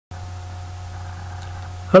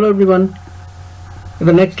Hello everyone. In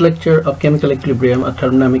the next lecture of chemical equilibrium, a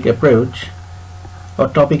thermodynamic approach, our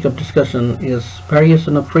topic of discussion is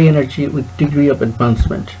variation of free energy with degree of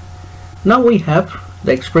advancement. Now we have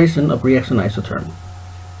the expression of reaction isotherm.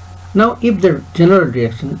 Now if the general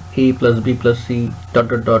reaction A plus B plus C dot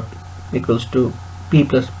dot dot equals to P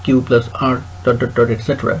plus Q plus R dot dot dot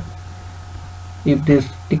etc. If this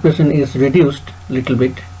equation is reduced a little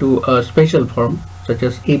bit to a special form such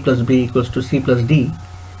as A plus B equals to C plus D,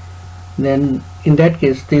 then in that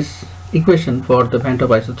case this equation for the Van 't Hoff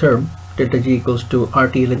isotherm delta G equals to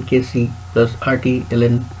RT ln Kc plus RT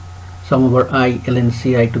ln sum over I ln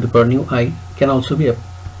Ci to the power nu I can also be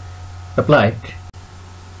applied.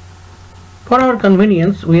 For our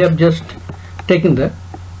convenience, we have just taken the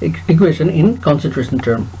equation in concentration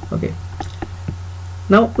term. Okay.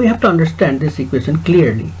 Now we have to understand this equation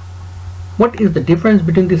clearly. What is the difference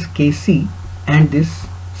between this Kc and this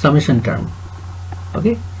summation term?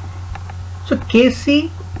 Okay. So Kc,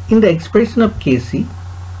 in the expression of Kc,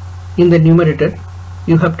 in the numerator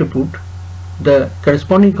you have to put the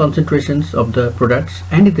corresponding concentrations of the products,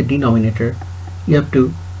 and in the denominator you have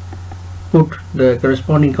to put the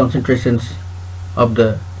corresponding concentrations of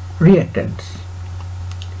the reactants.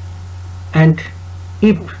 And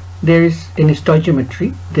if there is any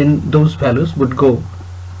stoichiometry, then those values would go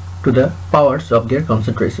to the powers of their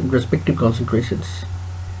concentration, respective concentrations.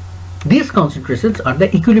 These concentrations are the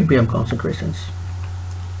equilibrium concentrations.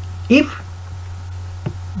 If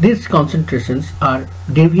these concentrations are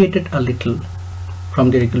deviated a little from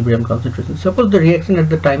their equilibrium concentration, suppose the reaction at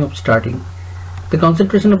the time of starting, the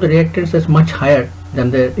concentration of the reactants is much higher than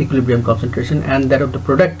the equilibrium concentration, and that of the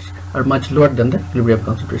products are much lower than the equilibrium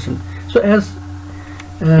concentration. So as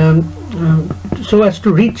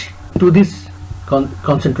to reach to this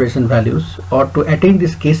concentration values, or to attain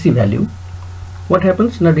this Kc value, what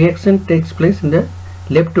happens? The reaction takes place in the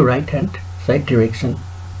left to right hand side direction.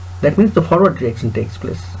 That means the forward reaction takes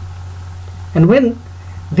place. And when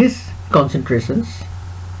these concentrations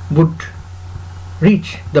would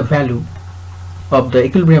reach the value of the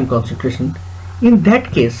equilibrium concentration, in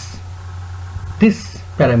that case this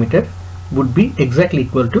parameter would be exactly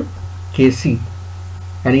equal to Kc,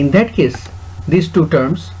 and in that case these two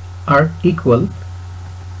terms are equal,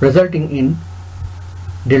 resulting in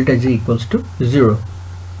delta G equals to 0.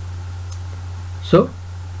 So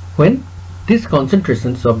when these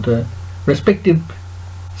concentrations of the respective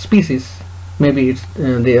species, maybe it's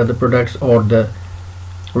they are the products or the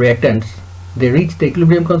reactants, they reach the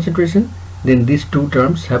equilibrium concentration, then these two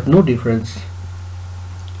terms have no difference,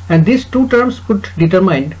 and these two terms would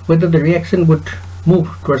determine whether the reaction would move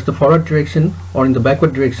towards the forward direction or in the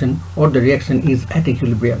backward direction, or the reaction is at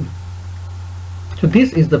equilibrium. So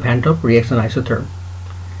this is the Van 't Hoff reaction isotherm,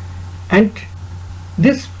 and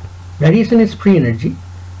this variation in free energy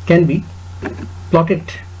can be plotted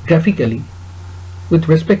graphically with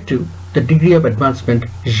respect to the degree of advancement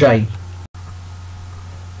xi.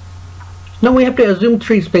 Now we have to assume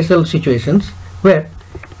three special situations where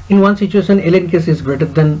in one situation ln Kc is greater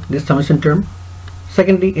than this summation term,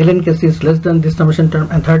 secondly ln Kc is less than this summation term,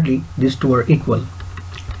 and thirdly these two are equal.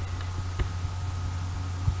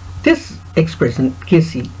 This expression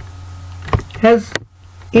Kc has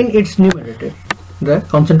in its numerator the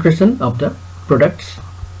concentration of the products,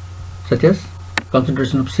 such as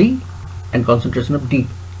concentration of C and concentration of D,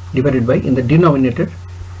 divided by, in the denominator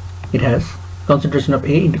it has concentration of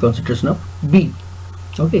A into concentration of B.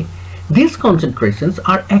 Okay, these concentrations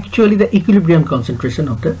are actually the equilibrium concentration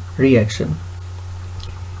of the reaction.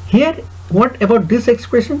 Here, what about this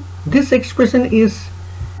expression? This expression is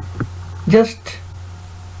just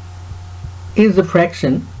a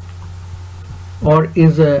fraction, or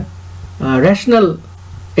is a rational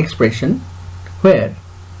expression, where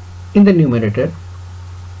in the numerator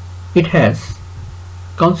it has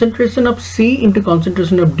concentration of C into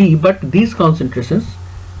concentration of D, but these concentrations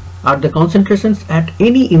are the concentrations at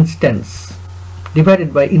any instance,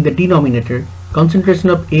 divided by, in the denominator, concentration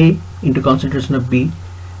of A into concentration of B.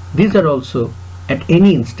 These are also at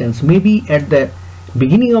any instance, maybe at the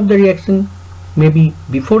beginning of the reaction, maybe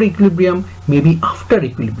before equilibrium, maybe after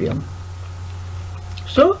equilibrium.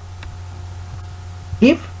 So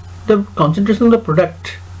if the concentration of the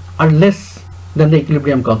product are less than the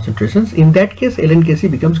equilibrium concentrations, in that case ln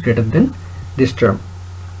Kc becomes greater than this term.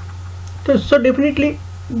 So definitely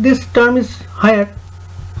this term is higher,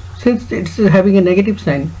 since it's having a negative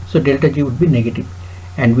sign, so delta G would be negative,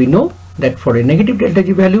 and we know that for a negative delta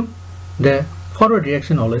G value the forward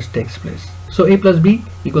reaction always takes place. So A plus B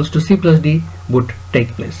equals to C plus D would take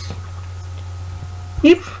place.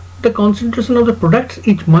 If the concentration of the products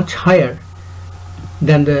is much higher,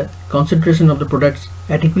 than the concentration of the products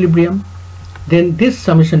at equilibrium, then this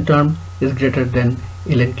summation term is greater than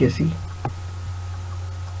ln Kc.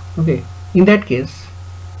 Okay, in that case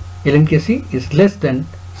ln Kc is less than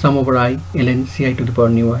sum over I ln Ci to the power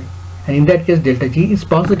nu I, and in that case delta G is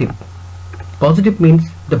positive. Positive means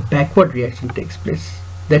the backward reaction takes place.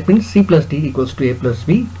 That means C plus D equals to A plus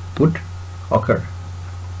B would occur.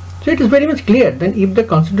 So it is very much clear, then if the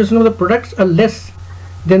concentration of the products are less,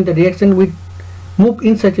 then the reaction would move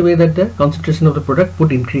in such a way that the concentration of the product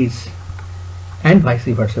would increase, and vice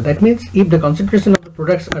versa. That means if the concentration of the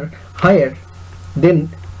products are higher, then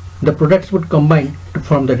the products would combine to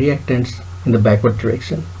form the reactants in the backward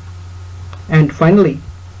direction. And finally,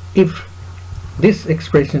 if this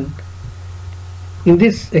expression, in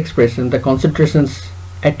this expression the concentrations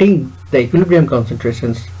attain the equilibrium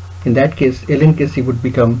concentrations, in that case ln Kc would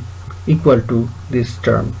become equal to this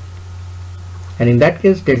term, and in that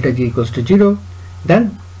case delta G equals to 0,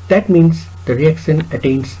 then that means the reaction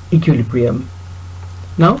attains equilibrium.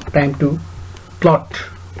 Now time to plot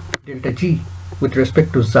delta G with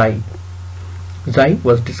respect to Xi. Xi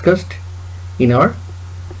was discussed in our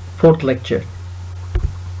 4th lecture.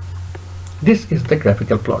 This is the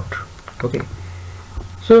graphical plot. Okay,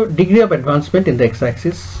 so degree of advancement in the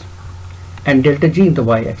x-axis and delta G in the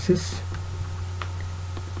y-axis.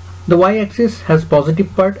 The y-axis has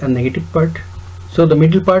positive part and negative part. So the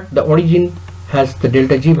middle part, the origin, has the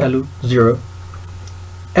delta G value 0.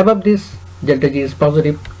 Above this delta G is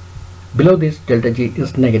positive, below this delta G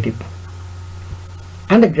is negative.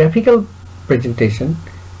 And the graphical presentation,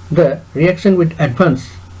 the reaction would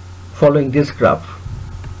advance following this graph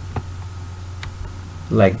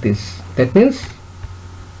like this. That means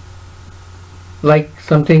like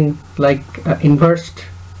something like inversed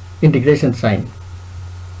integration sign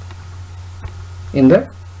in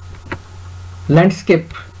the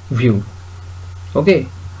landscape view. Okay,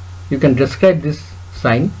 you can describe this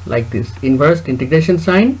sign like this, inverse integration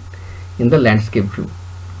sign in the landscape view.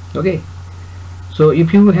 Okay, so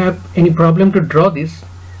if you have any problem to draw this,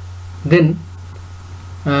 then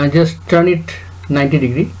just turn it 90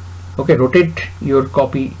 degree. Okay, rotate your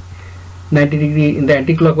copy 90 degree in the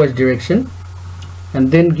anti-clockwise direction,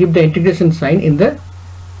 and then give the integration sign in the,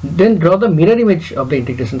 then draw the mirror image of the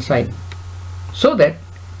integration sign, so that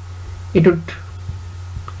it would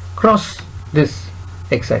cross this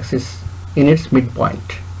x-axis in its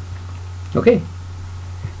midpoint. Okay,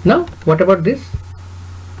 now what about this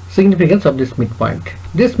significance of this midpoint?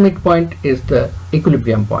 This midpoint is the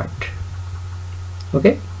equilibrium point.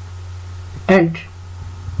 Okay, and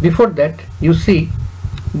before that you see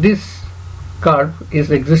this curve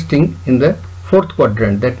is existing in the 4th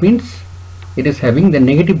quadrant. That means it is having the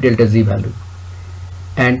negative delta Z value,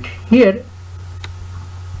 and here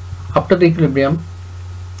after the equilibrium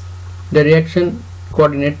the reaction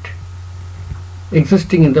coordinate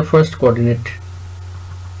existing in the 1st coordinate.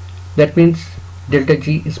 That means delta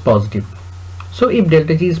G is positive. So if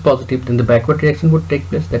delta G is positive, then the backward reaction would take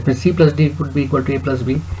place. That means C plus D would be equal to A plus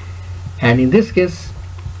B, and in this case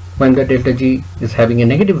when the delta G is having a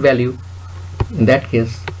negative value, in that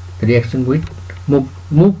case the reaction would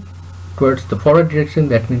move towards the forward direction.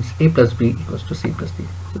 That means A plus B equals to C plus D.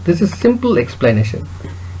 So this is simple explanation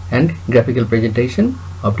and graphical presentation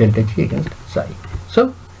of delta G against Xi.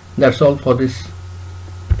 So that's all for this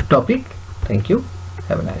topic. Thank you.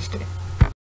 Have a nice day.